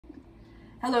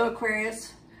Hello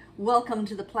Aquarius, welcome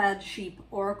to the Plaid Sheep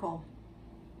Oracle.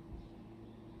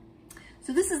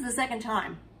 So this is the second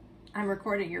time I'm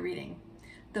recording your reading.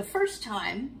 The first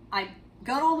time I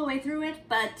got all the way through it,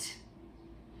 but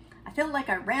I felt like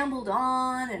I rambled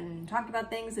on and talked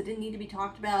about things that didn't need to be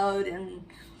talked about, and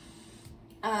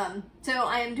so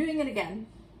I am doing it again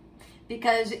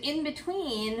because in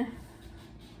between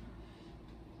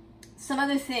some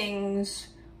other things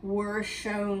were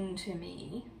shown to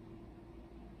me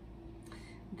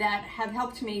that have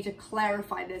helped me to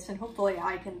clarify this, and hopefully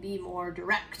I can be more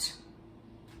direct.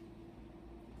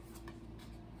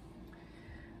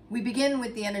 We begin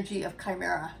with the energy of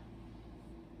Chimera.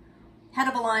 Head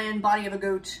of a lion, body of a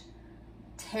goat,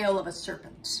 tail of a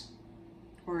serpent,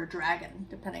 or a dragon,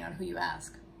 depending on who you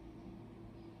ask.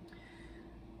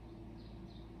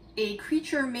 A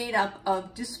creature made up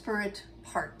of disparate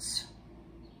parts,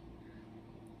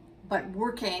 but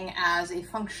working as a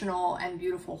functional and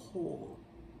beautiful whole,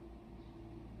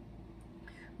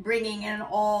 bringing in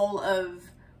all of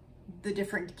the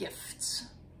different gifts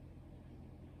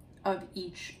of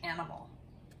each animal.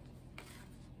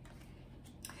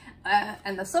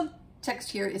 And the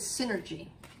subtext here is synergy.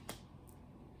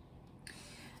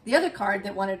 The other card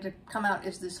that wanted to come out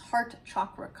is this heart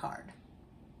chakra card.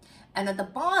 And at the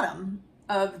bottom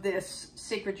of this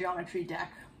sacred geometry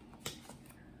deck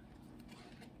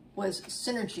was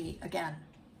synergy again.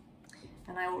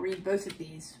 And I will read both of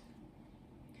these.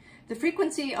 The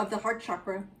frequency of the heart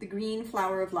chakra, the green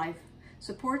flower of life,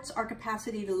 supports our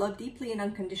capacity to love deeply and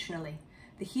unconditionally.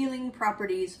 The healing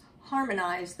properties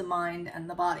harmonize the mind and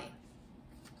the body.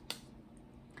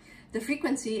 The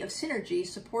frequency of synergy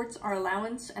supports our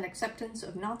allowance and acceptance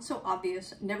of not so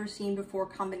obvious, never seen before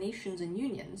combinations and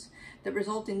unions that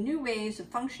result in new ways of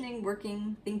functioning,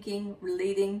 working, thinking,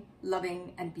 relating,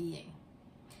 loving, and being.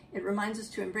 It reminds us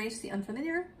to embrace the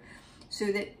unfamiliar so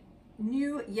that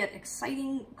new yet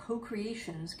exciting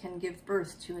co-creations can give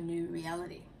birth to a new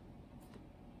reality.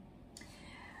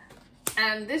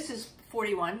 And this is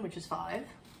 41, which is 5.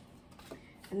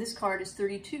 And this card is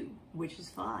 32, which is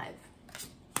 5.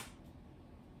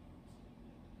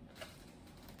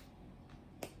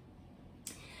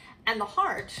 And the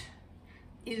heart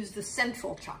is the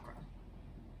central chakra,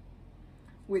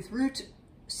 with root,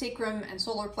 sacrum, and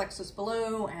solar plexus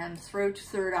below, and throat,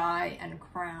 third eye, and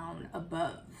crown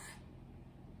above.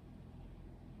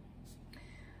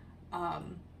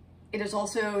 It is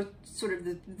also sort of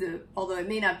although it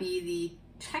may not be the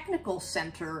technical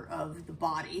center of the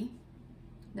body,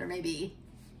 there may be,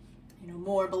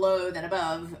 more below than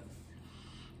above,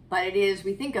 but it is,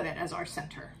 we think of it as our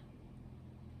center.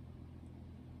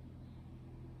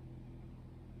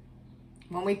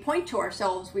 When we point to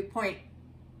ourselves, we point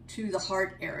to the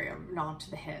heart area, not to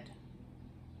the head.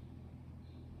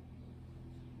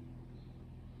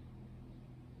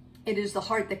 It is the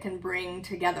heart that can bring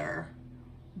together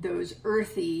those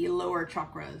earthy lower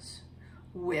chakras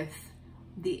with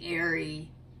the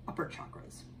airy upper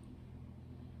chakras.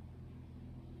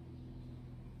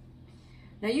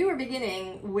 Now you are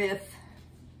beginning with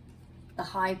the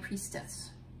High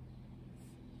Priestess.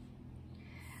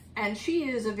 And she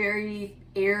is a very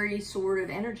airy sort of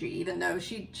energy, even though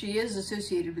she is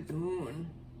associated with the moon.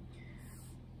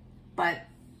 But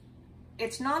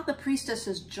it's not the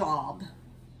priestess's job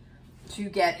to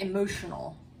get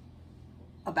emotional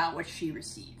about what she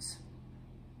receives.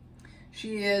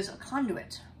 She is a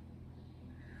conduit.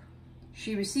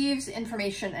 She receives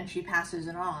information and she passes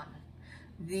it on.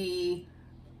 The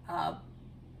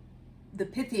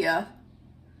Pythia,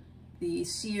 the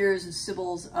seers and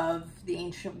sibyls of the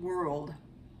ancient world,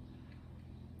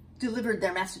 delivered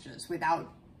their messages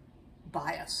without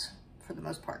bias for the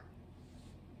most part.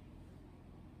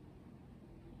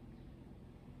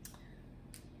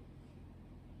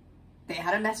 They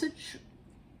had a message,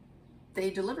 they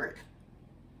delivered.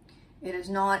 It is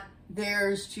not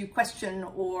theirs to question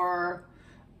or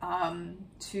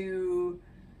to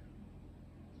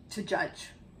judge.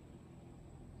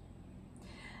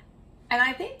 And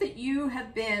I think that you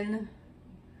have been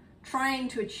trying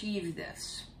to achieve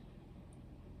this.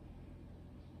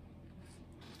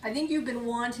 I think you've been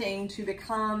wanting to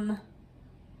become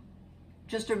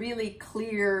just a really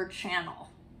clear channel,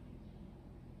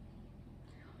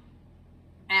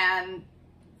 and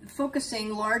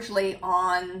focusing largely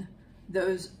on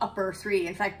those upper three,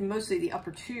 in fact, mostly the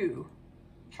upper two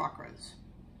chakras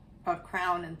of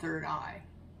crown and third eye.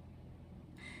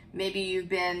 Maybe you've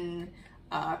been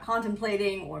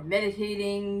contemplating or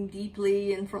meditating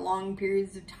deeply and for long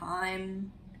periods of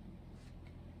time.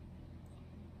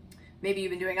 Maybe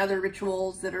you've been doing other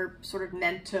rituals that are sort of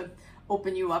meant to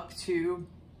open you up to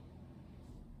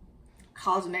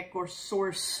cosmic or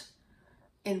source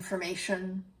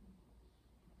information.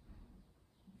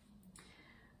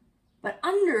 But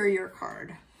under your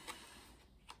card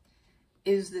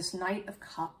is this Knight of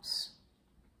Cups.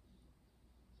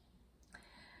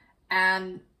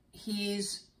 And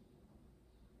he's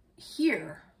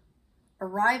here,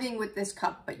 arriving with this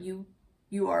cup, but you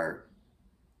are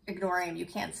ignoring him. You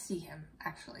can't see him,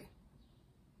 actually.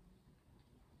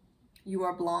 You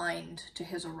are blind to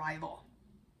his arrival,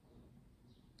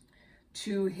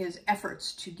 to his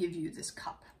efforts to give you this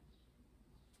cup.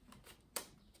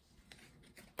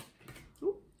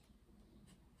 Ooh.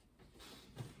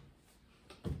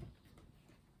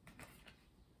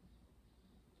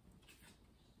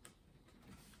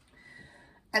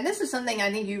 And this is something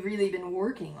I think you've really been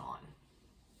working on.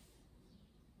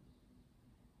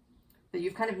 That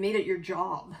you've kind of made it your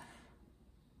job.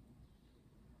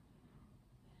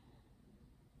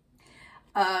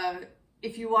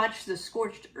 If you watch the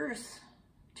Scorched Earth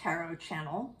Tarot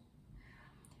channel,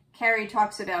 Carrie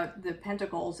talks about the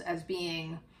pentacles as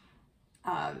being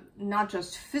not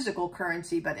just physical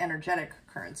currency, but energetic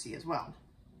currency as well.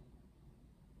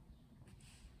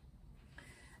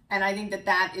 And I think that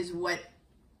that is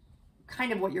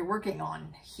kind of what you're working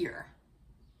on here.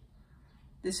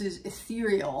 This is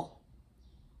ethereal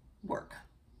work,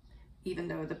 even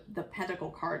though the Pentacle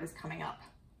card is coming up.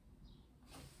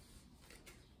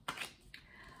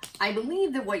 I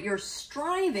believe that what you're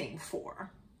striving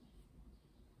for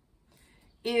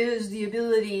is the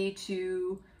ability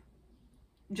to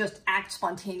just act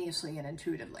spontaneously and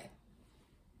intuitively,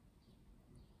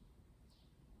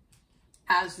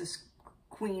 as this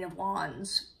Queen of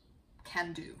Wands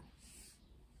can do.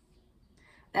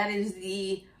 That is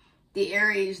the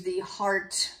Aries, the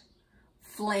heart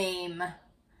flame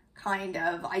kind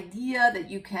of idea, that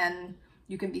you can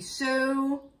be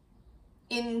so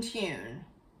in tune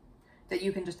that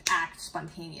you can just act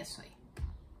spontaneously.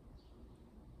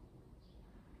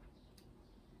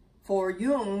 For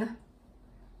Jung,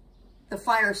 the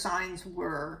fire signs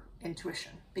were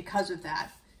intuition because of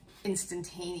that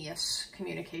instantaneous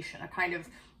communication, a kind of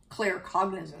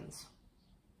claircognizance.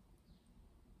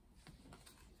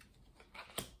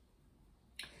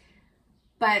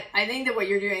 But I think that what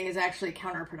you're doing is actually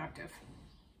counterproductive.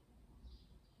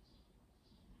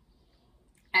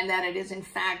 And that it is in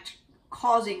fact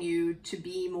causing you to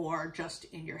be more just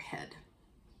in your head.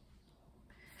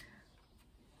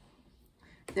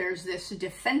 There's this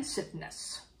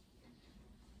defensiveness,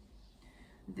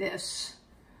 this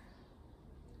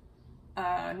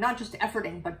not just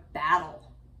efforting, but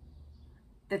battle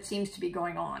that seems to be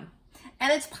going on.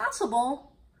 And it's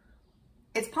possible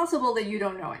that you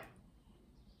don't know it.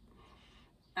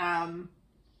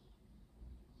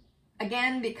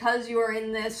 Again, because you are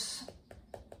in this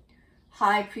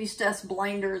High Priestess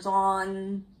blinders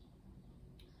on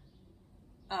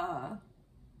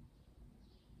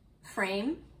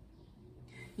frame,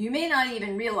 you may not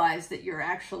even realize that you're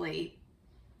actually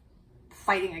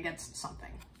fighting against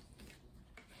something,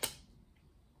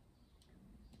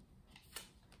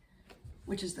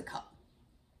 which is the cup.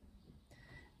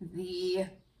 The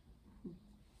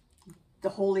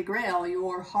Holy Grail,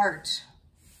 your heart,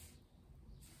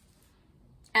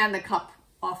 and the cup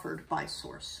offered by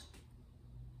Source.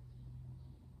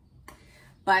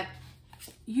 But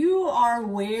you are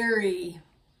wary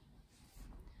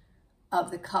of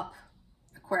the cup,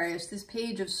 Aquarius. This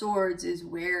Page of Swords is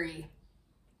wary,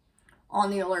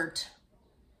 on the alert,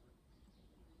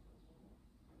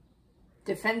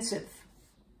 defensive.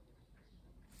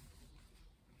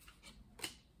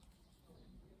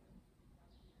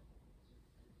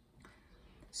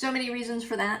 So many reasons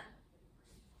for that.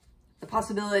 The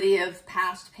possibility of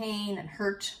past pain and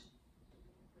hurt.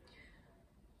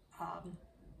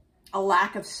 A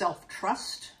lack of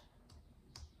self-trust.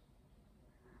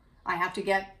 I have to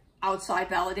get outside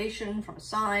validation from a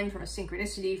sign, from a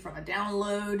synchronicity, from a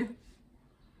download.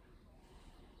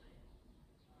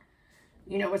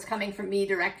 You know, what's coming from me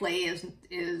directly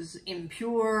is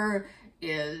impure,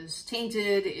 is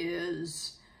tainted,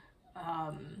 is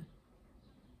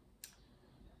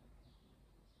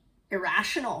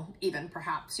irrational even,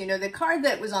 perhaps. You know, the card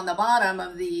that was on the bottom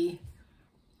of the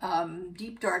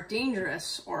Deep, Dark,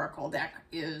 Dangerous Oracle deck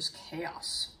is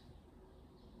Chaos.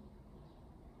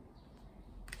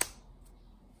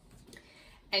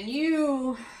 And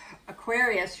you,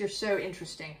 Aquarius, you're so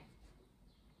interesting.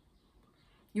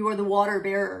 You are the water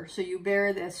bearer, so you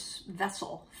bear this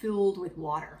vessel filled with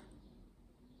water.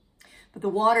 But the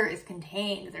water is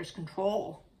contained, there's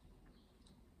control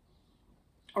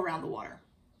around the water.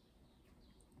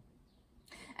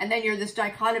 And then you're this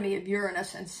dichotomy of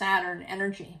Uranus and Saturn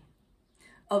energy,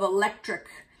 of electric,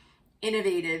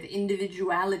 innovative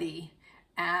individuality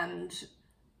and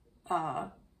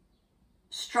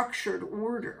structured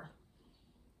order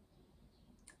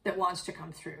that wants to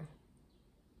come through.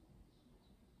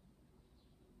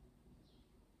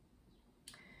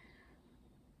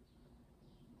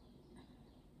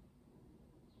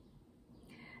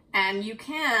 And you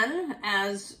can,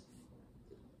 as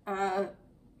other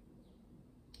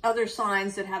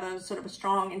signs that have a sort of a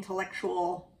strong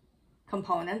intellectual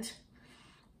component,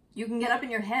 you can get up in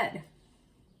your head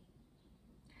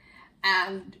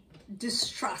and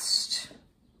distrust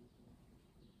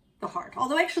the heart.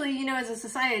 Although actually, you know, as a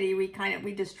society,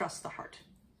 we distrust the heart.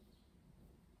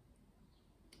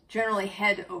 Generally,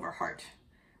 head over heart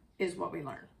is what we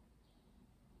learn.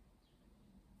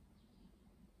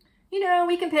 You know,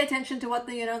 we can pay attention to what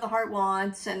the heart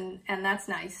wants, and that's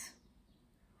nice.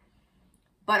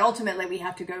 But ultimately, we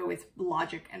have to go with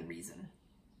logic and reason.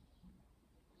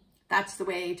 That's the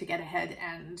way to get ahead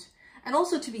and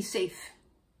also to be safe.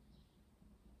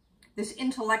 This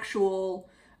intellectual,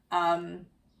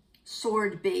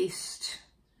 sword-based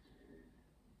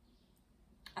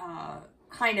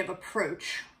kind of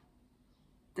approach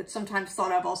that's sometimes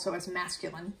thought of also as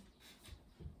masculine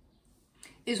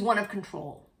is one of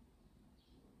control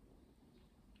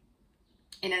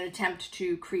in an attempt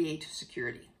to create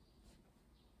security.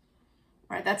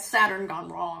 Right? That's Saturn gone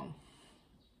wrong.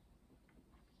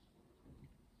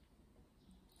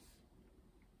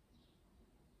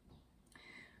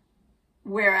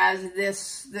 Whereas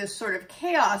this sort of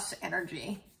chaos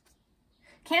energy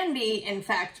can be, in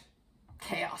fact,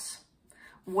 chaos,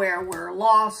 where we're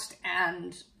lost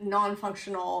and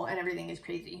non-functional and everything is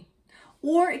crazy.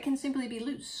 Or it can simply be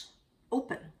loose,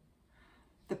 open,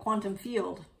 the quantum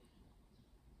field.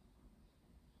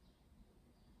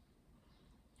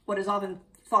 What is often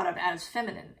thought of as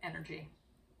feminine energy.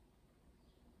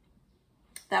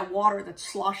 That water that's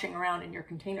sloshing around in your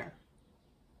container.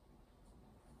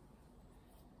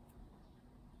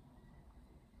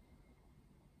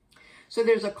 So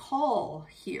there's a call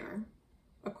here,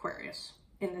 Aquarius,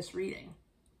 in this reading,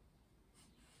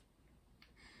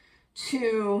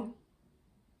 to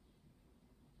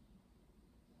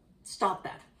stop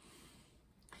that.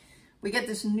 We get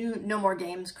this new No More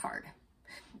Games card.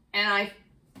 And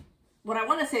what I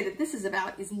want to say that this is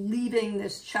about is leaving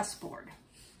this chessboard.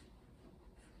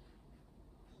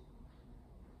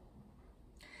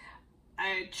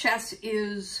 Chess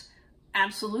is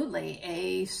absolutely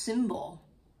a symbol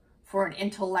for an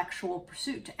intellectual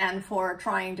pursuit and for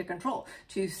trying to control,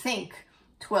 to think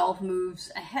 12 moves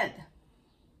ahead.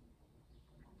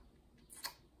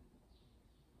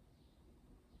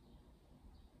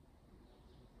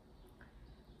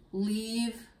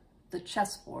 Leave the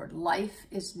chessboard. Life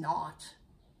is not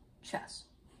chess.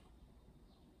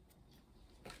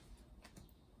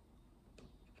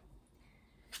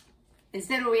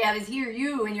 Instead, what we have is here,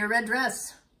 you in your red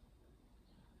dress.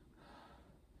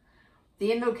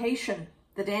 The invocation,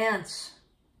 the dance,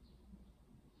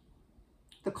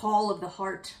 the call of the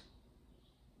heart.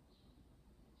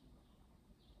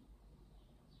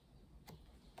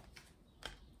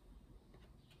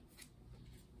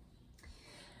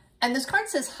 And this card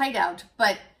says hideout,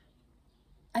 but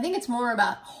I think it's more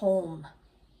about home,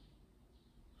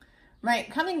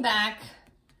 right? Coming back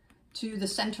to the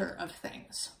center of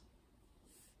things.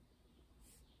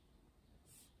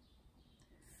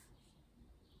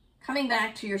 Coming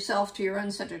back to yourself, to your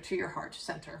own center, to your heart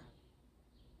center,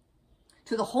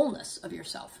 to the wholeness of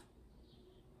yourself,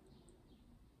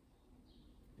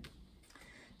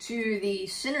 to the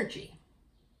synergy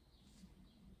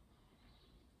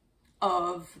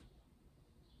of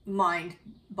mind,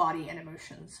 body, and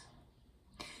emotions.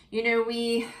 You know,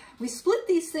 we split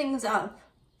these things up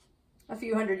a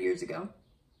few hundred years ago,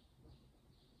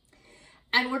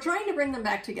 and we're trying to bring them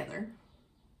back together,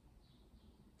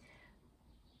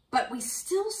 but we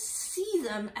still see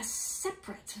them as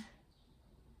separate.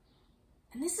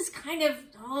 And this is kind of,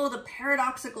 the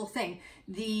paradoxical thing.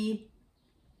 The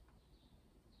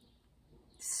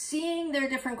seeing their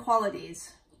different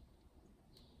qualities,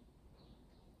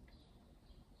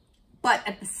 but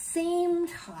at the same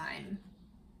time,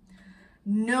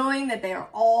 knowing that they are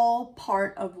all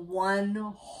part of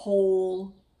one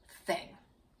whole thing.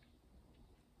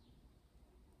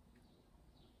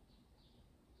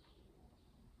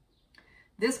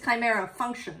 This chimera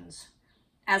functions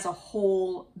as a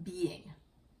whole being,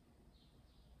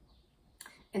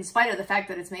 in spite of the fact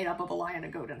that it's made up of a lion, a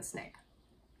goat, and a snake.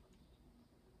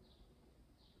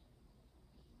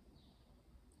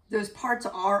 Those parts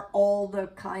are all the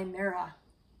chimera.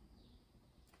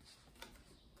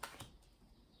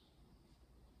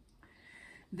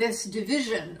 this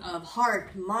division of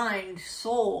heart, mind,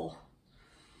 soul,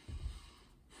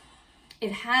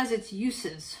 it has its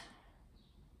uses,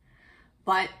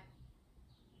 but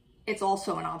it's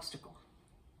also an obstacle.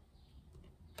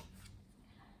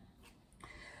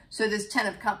 So this Ten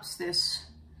of Cups, this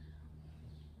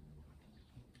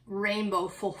rainbow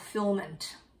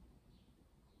fulfillment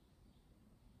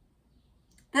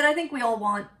that I think we all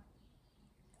want.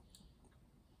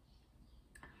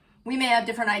 We may have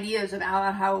different ideas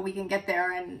about how we can get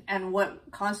there and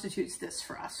what constitutes this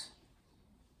for us.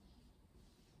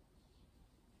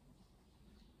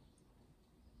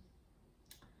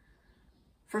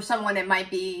 For someone, it might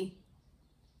be,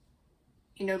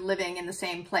 you know, living in the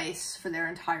same place for their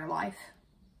entire life.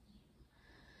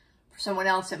 For someone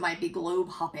else, it might be globe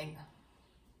hopping.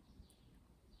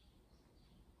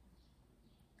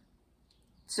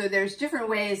 So there's different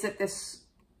ways that this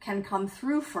can come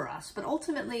through for us, but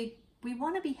ultimately we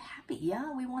want to be happy.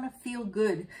 Yeah, we want to feel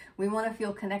good. We want to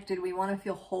feel connected. We want to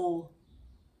feel whole.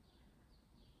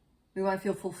 We want to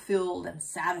feel fulfilled and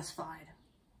satisfied.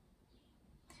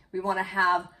 We want to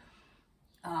have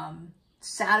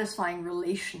satisfying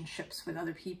relationships with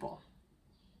other people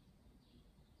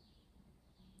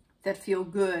that feel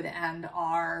good and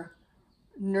are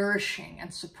nourishing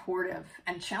and supportive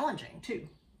and challenging too.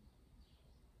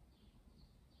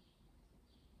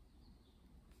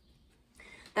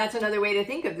 That's another way to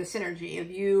think of the synergy of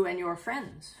you and your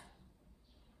friends.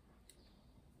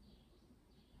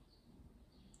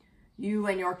 You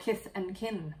and your kith and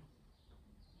kin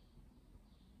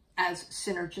as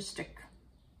synergistic.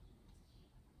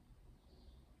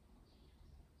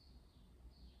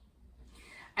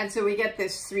 And so we get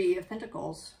this Three of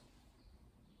Pentacles,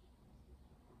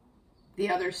 the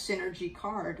other synergy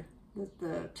card,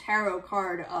 the tarot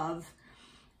card of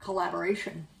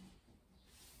collaboration.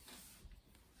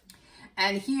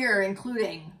 And here,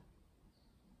 including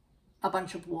a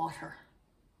bunch of water.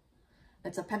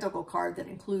 It's a pentacle card that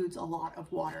includes a lot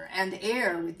of water and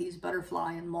air with these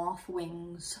butterfly and moth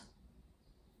wings.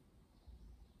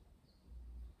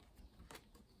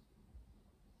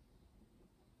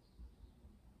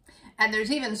 And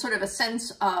there's even sort of a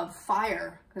sense of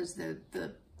fire because the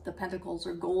pentacles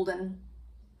are golden.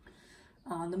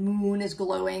 The moon is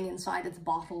glowing inside its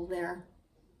bottle there.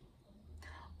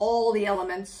 All the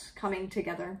elements coming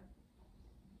together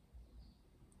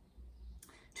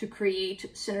to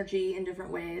create synergy in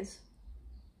different ways.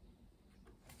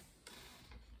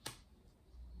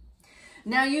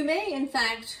 Now you may, in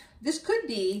fact, this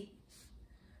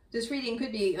reading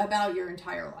could be about your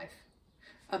entire life,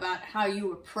 about how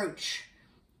you approach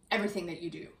everything that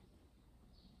you do.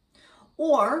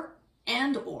 Or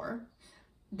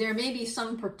there may be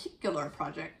some particular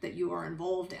project that you are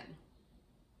involved in.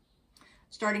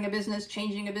 Starting a business,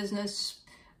 changing a business,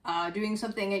 doing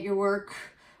something at your work,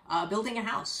 building a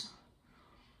house,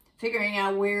 figuring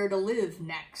out where to live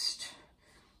next,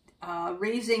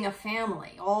 raising a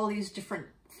family, all these different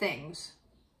things.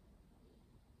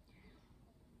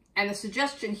 And the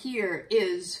suggestion here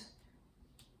is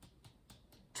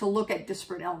to look at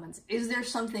disparate elements. Is there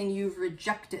something you've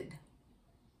rejected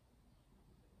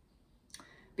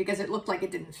because it looked like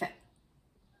it didn't fit?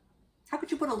 How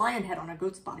could you put a lion head on a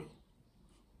goat's body?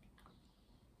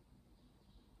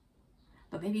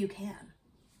 But maybe you can.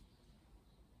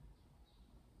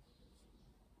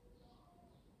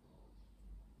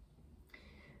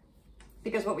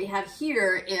 Because what we have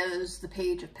here is the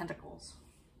Page of Pentacles.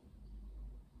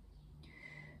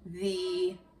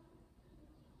 The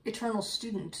eternal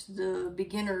student, the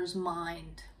beginner's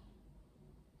mind.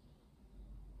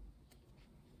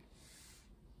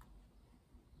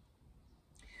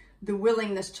 The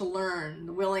willingness to learn,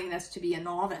 the willingness to be a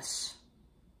novice.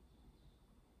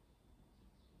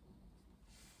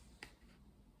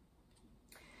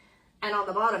 And on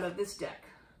the bottom of this deck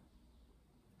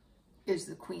is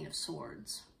the Queen of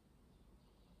Swords.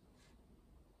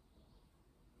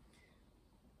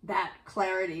 That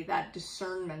clarity, that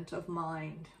discernment of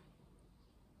mind.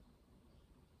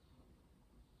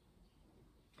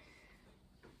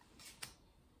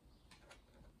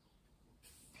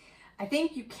 I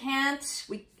think we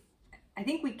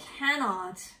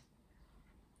cannot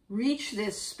reach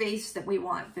this space that we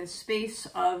want, this space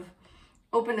of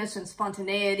openness and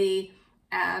spontaneity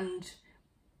and,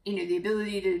 you know, the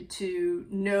ability to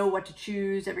know what to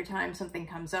choose every time something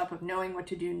comes up, of knowing what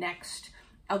to do next,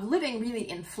 of living really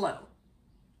in flow.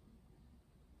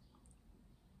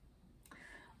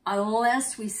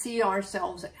 Unless we see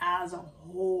ourselves as a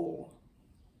whole.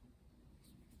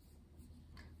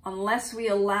 Unless we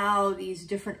allow these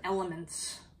different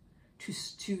elements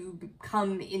to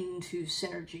come into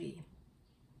synergy.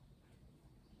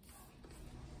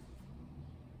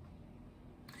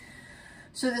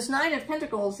 So this Nine of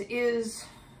Pentacles is,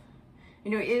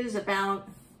 you know, is about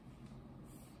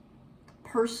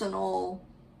personal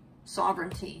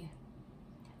sovereignty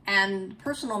and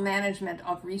personal management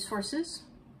of resources.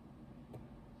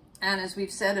 And as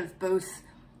we've said, of both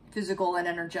physical and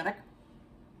energetic.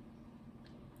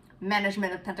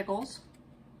 Management of Pentacles.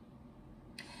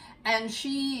 And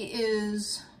she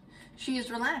is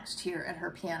relaxed here at her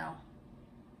piano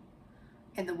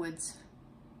in the woods.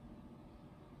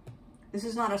 This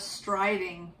is not a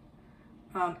striving,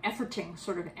 efforting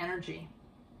sort of energy.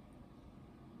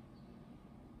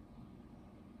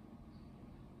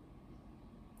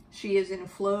 She is in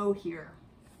flow here.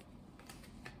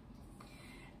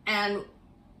 And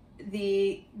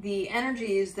the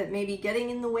energies that may be getting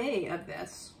in the way of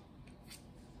this,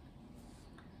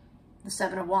 the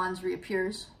Seven of Wands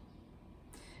reappears.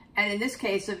 And in this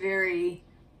case, a very,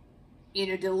 you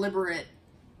know, deliberate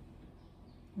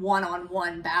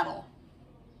one-on-one battle.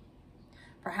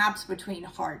 Perhaps between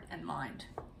heart and mind,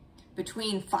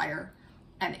 between fire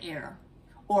and air,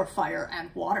 or fire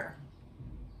and water.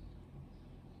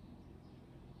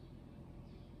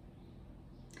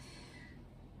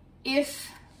 If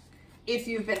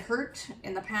you've been hurt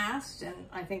in the past, and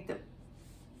I think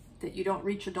that you don't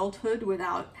reach adulthood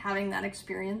without having that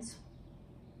experience,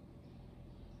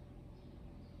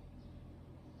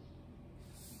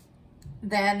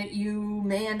 then you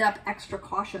may end up extra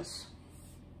cautious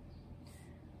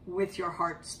with your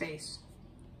heart space.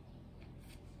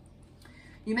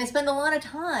 You may spend a lot of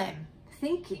time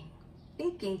thinking,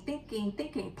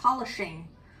 polishing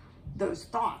those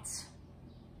thoughts.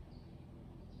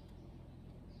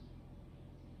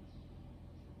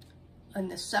 And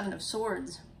the Seven of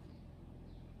Swords.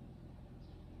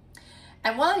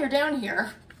 And while you're down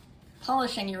here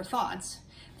polishing your thoughts,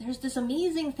 there's this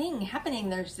amazing thing happening.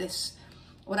 There's this,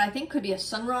 what I think could be a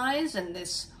sunrise, and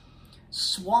this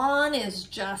swan is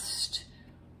just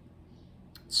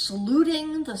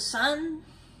saluting the sun.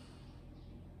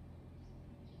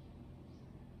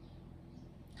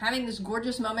 Having this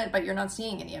gorgeous moment, but you're not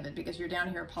seeing any of it because you're down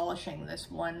here polishing this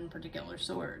one particular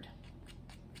sword.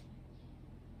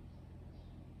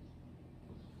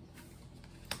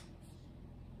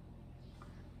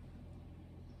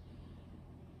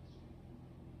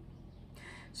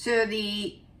 So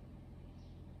the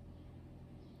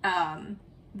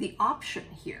option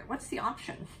here, what's the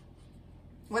option?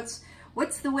 What's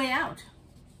the way out?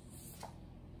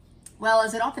 Well,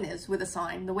 as it often is with a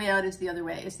sign, the way out is the other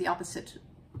way, is the opposite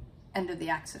end of the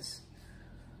axis.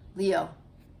 Leo,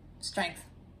 strength.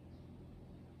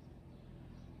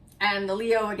 And the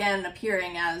Leo again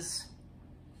appearing as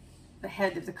the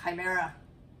head of the chimera.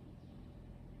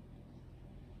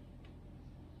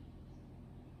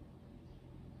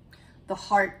 The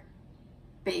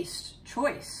heart-based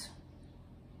choice.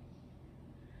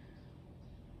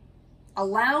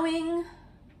 Allowing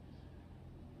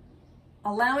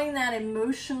that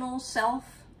emotional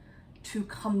self to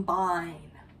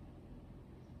combine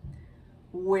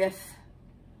with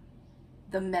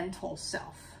the mental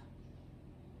self.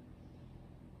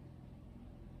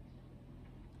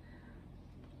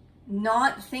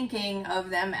 Not thinking of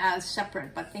them as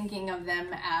separate, but thinking of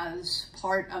them as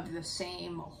part of the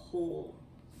same whole.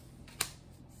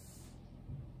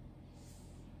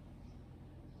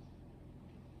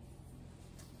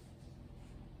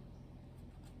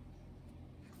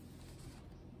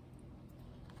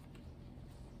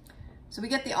 So we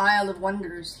get the Isle of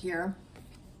Wonders here.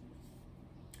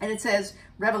 And it says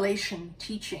revelation,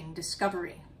 teaching,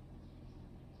 discovery.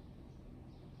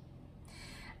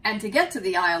 And to get to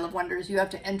the Isle of Wonders, you have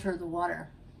to enter the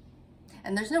water.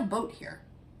 And there's no boat here.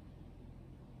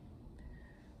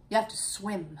 You have to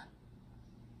swim.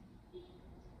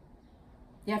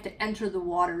 You have to enter the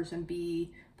waters and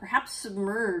be perhaps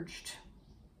submerged.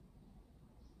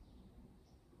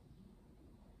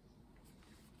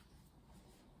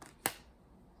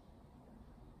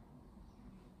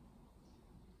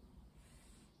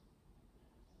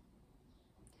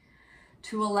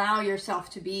 To allow yourself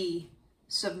to be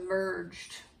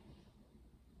submerged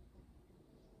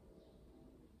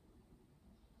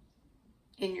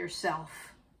in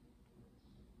yourself.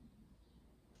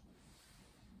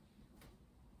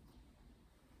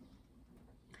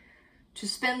 To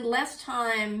spend less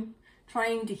time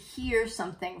trying to hear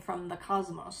something from the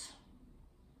cosmos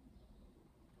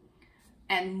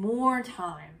and more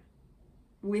time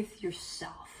with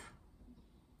yourself.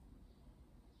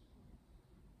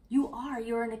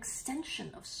 You're an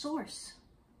extension of Source.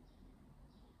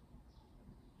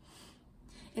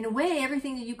 In a way,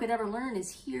 everything that you could ever learn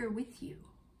is here with you.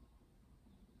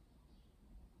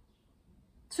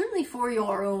 Certainly for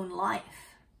your own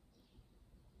life.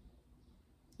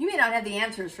 You may not have the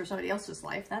answers for somebody else's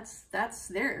life. That's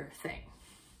their thing.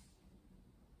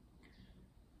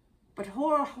 But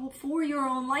for your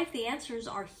own life, the answers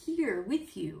are here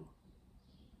with you.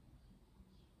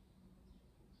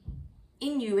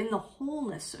 In you, in the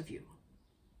wholeness of you.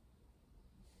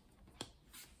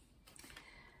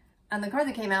 And the card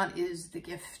that came out is the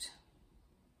Gift.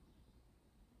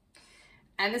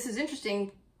 And this is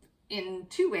interesting in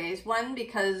two ways. One,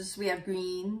 because we have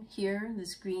green here,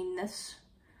 this greenness,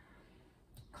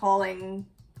 calling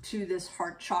to this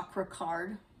heart chakra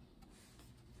card.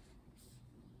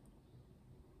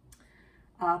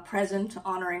 Present,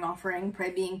 honoring, offering,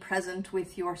 being present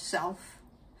with yourself.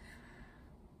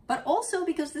 But also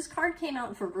because this card came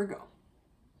out for Virgo.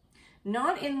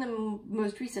 Not in the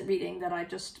most recent reading that I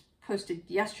just posted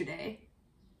yesterday.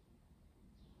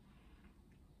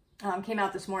 Came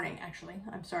out this morning, actually.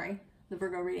 I'm sorry. The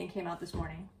Virgo reading came out this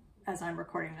morning as I'm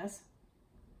recording this.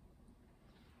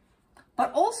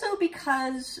 But also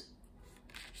because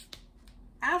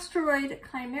asteroid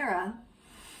Chimera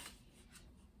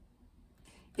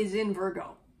is in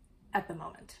Virgo at the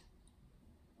moment.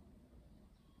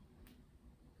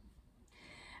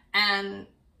 And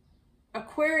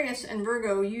Aquarius and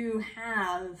Virgo, you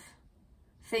have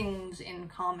things in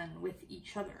common with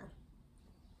each other.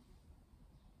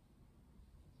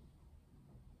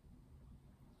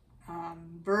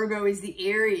 Virgo is the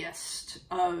airiest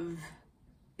of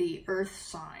the earth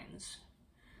signs.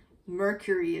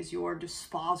 Mercury is your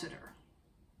dispositor.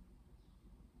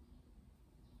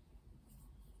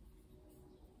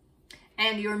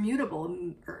 And your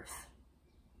mutable earth.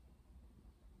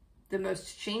 The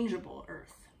most changeable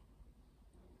earth.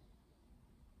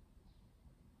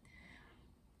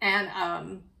 And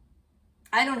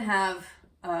I don't have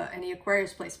any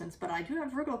Aquarius placements, but I do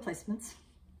have Virgo placements.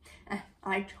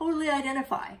 I totally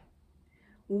identify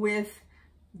with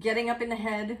getting up in the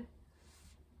head,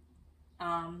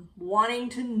 wanting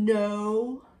to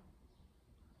know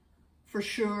for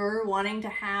sure, wanting to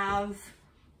have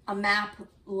a map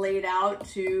laid out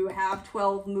to have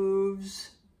 12 moves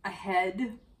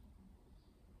ahead.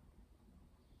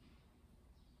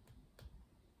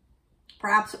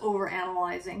 Perhaps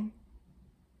overanalyzing.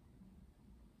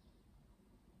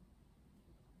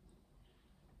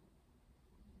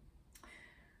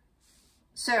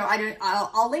 So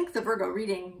I'll link the Virgo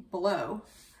reading below,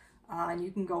 and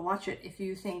you can go watch it if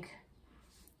you think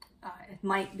it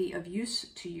might be of use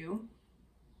to you.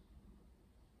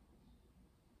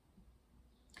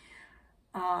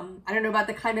 I don't know about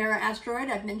the Chimera asteroid.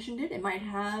 I've mentioned it. It might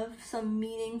have some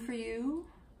meaning for you.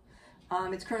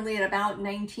 It's currently at about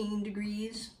 19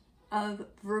 degrees of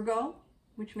Virgo,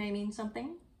 which may mean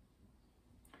something.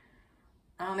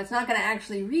 It's not going to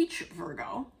actually reach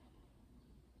Virgo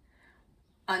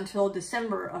until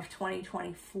December of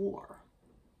 2024.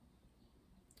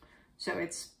 So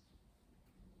it's,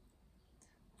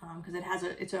 because it has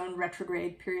its own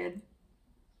retrograde period.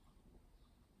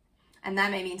 And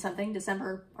that may mean something,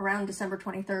 around December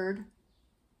 23rd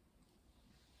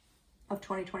of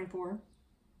 2024.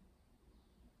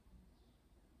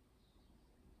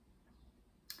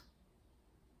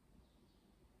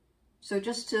 So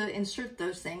just to insert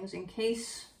those things in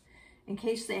case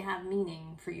they have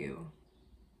meaning for you.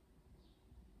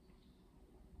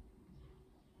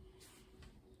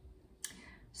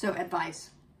 So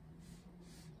advice.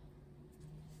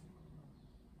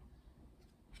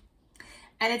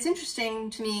 And it's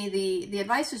interesting to me, the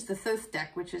advice is the Thoth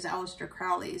deck, which is Aleister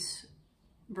Crowley's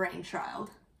brainchild.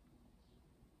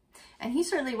 And he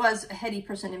certainly was a heady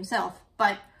person himself,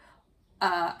 but,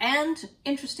 and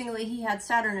interestingly, he had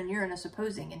Saturn and Uranus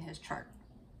opposing in his chart.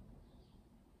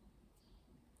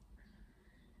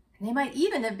 And they might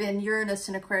even have been Uranus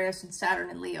and Aquarius and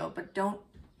Saturn and Leo, but don't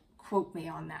quote me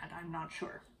on that, I'm not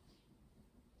sure.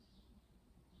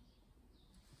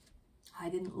 I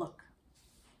didn't look.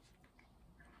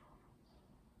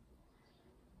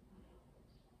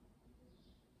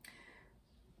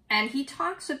 And he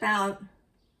talks about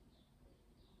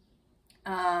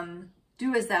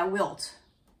do as thou wilt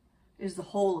is the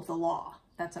whole of the law.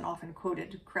 That's an often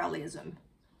quoted Crowleyism.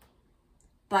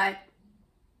 But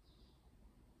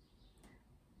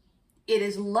it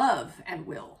is love and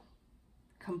will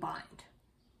combined.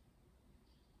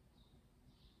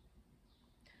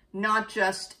 Not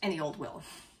just any old will.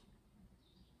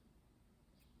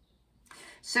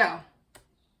 So,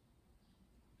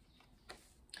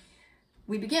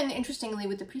 we begin, interestingly,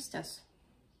 with the Priestess.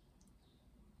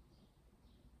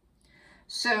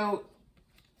 So,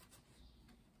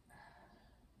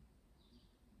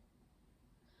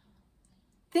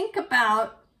 think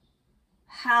about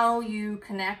how you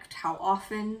connect, how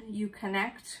often you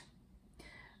connect.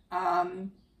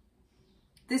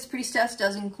 This priestess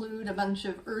does include a bunch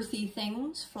of earthy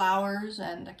things, flowers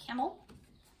and a camel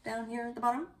down here at the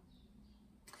bottom.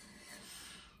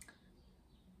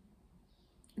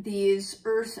 These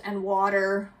earth and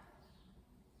water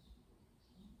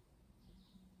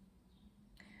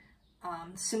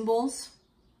symbols.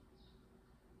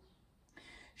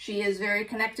 She is very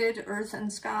connected, earth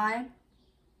and sky.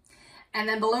 And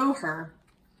then below her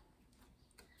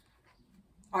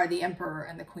are the Emperor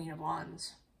and the Queen of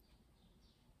Wands.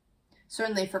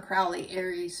 Certainly for Crowley,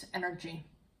 Aries energy.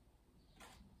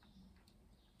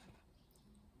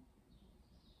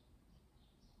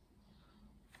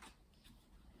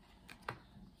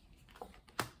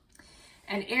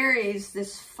 And Aries,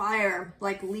 this fire,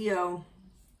 like Leo,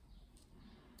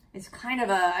 is kind of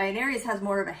and Aries has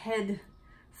more of a head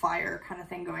fire kind of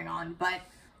thing going on, but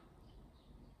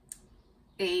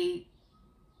a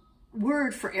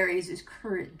word for Aries is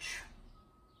courage,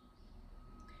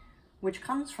 which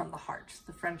comes from the heart,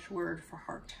 the French word for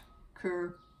heart,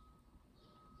 cœur.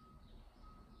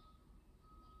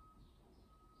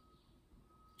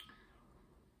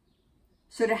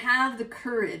 So to have the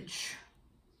courage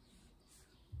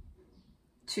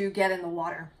to get in the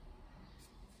water.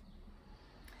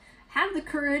 Have the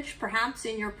courage, perhaps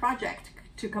in your project,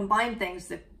 to combine things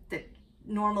that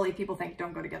normally people think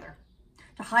don't go together.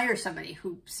 To hire somebody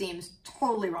who seems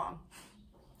totally wrong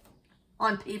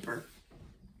on paper,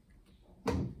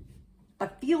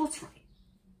 but feels right.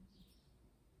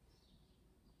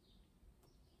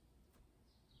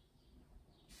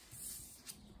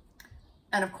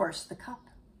 And of course, the cup.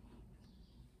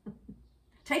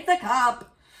 Take the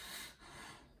cup.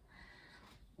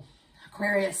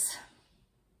 Aquarius.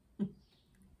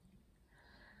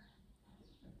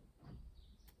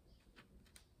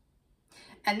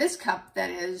 And this cup that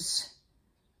is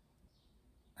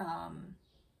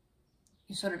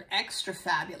sort of extra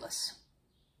fabulous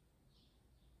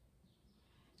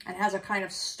and has a kind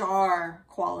of star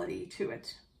quality to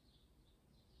it.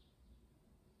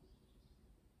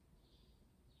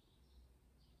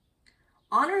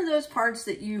 Honor those parts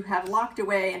that you have locked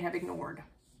away and have ignored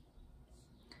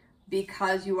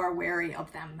because you are wary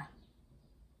of them.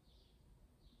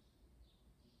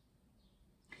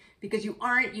 Because you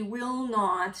will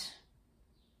not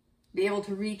be able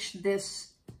to reach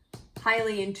this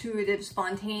highly intuitive,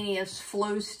 spontaneous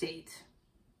flow state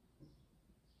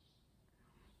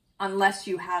unless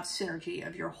you have synergy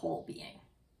of your whole being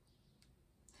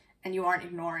and you aren't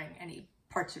ignoring any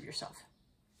parts of yourself.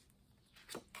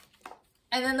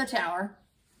 And then the Tower,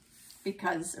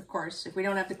 because of course, if we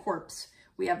don't have the corpse,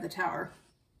 we have the Tower.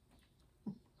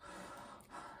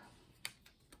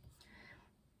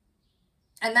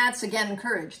 And that's, again,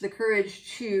 courage. The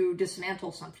courage to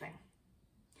dismantle something.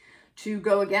 To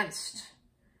go against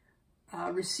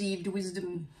received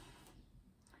wisdom.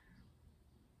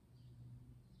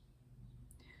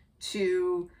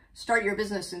 To start your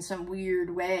business in some weird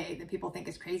way that people think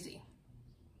is crazy.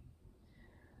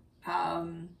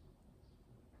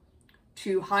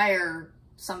 To hire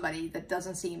somebody that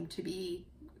doesn't seem to be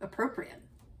appropriate.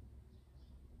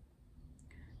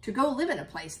 To go live in a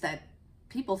place that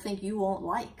people think you won't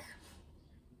like,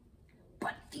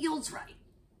 but feels right.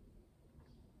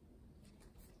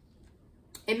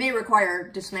 It may require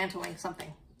dismantling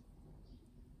something.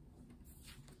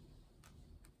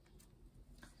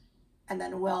 And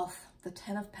then wealth, the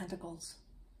 10 of Pentacles,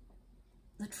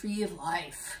 the Tree of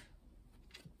Life.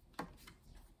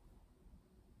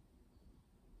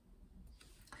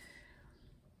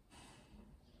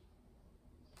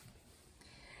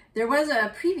 There was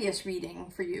a previous reading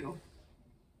for you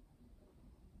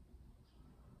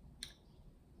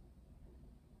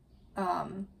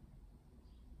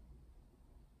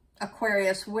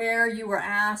Aquarius, where you were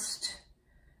asked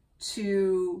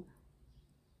to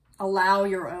allow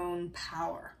your own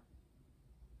power.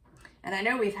 And I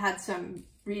know we've had some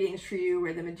readings for you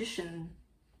where the Magician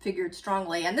figured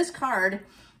strongly. And this card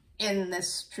in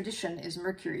this tradition is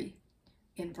Mercury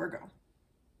in Virgo.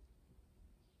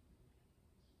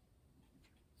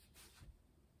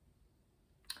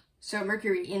 So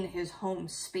Mercury in his home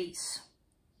space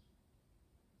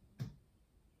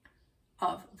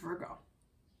of Virgo.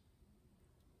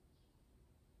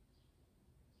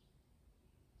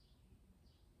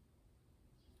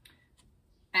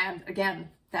 And again,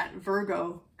 that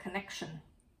Virgo connection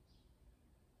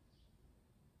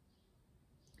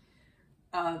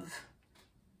of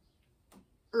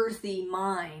earthy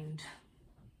mind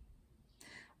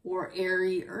or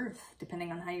airy earth,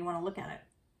 depending on how you want to look at it.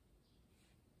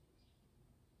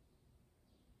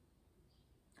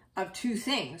 Of two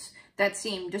things that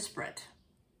seem disparate.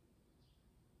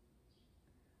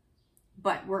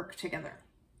 but work together.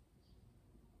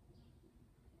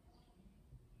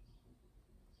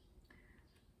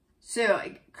 So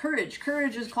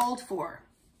courage is called for.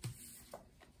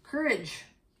 Courage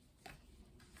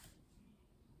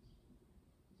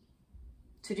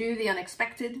to do the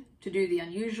unexpected, to do the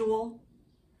unusual,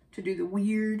 to do the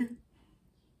weird,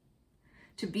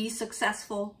 to be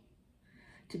successful,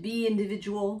 to be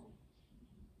individual,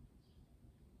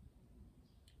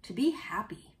 to be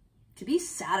happy, to be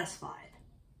satisfied,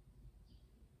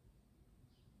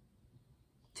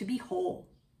 to be whole.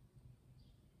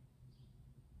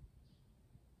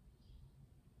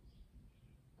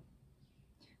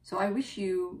 So I wish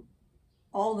you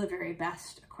all the very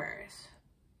best, Aquarius.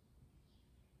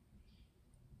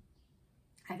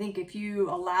 I think if you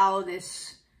allow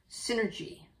this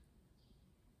synergy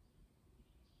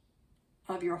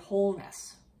of your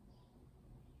wholeness,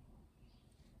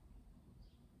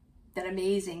 that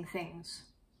amazing things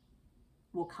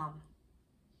will come.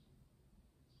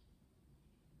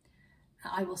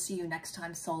 I will see you next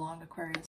time. So long, Aquarius.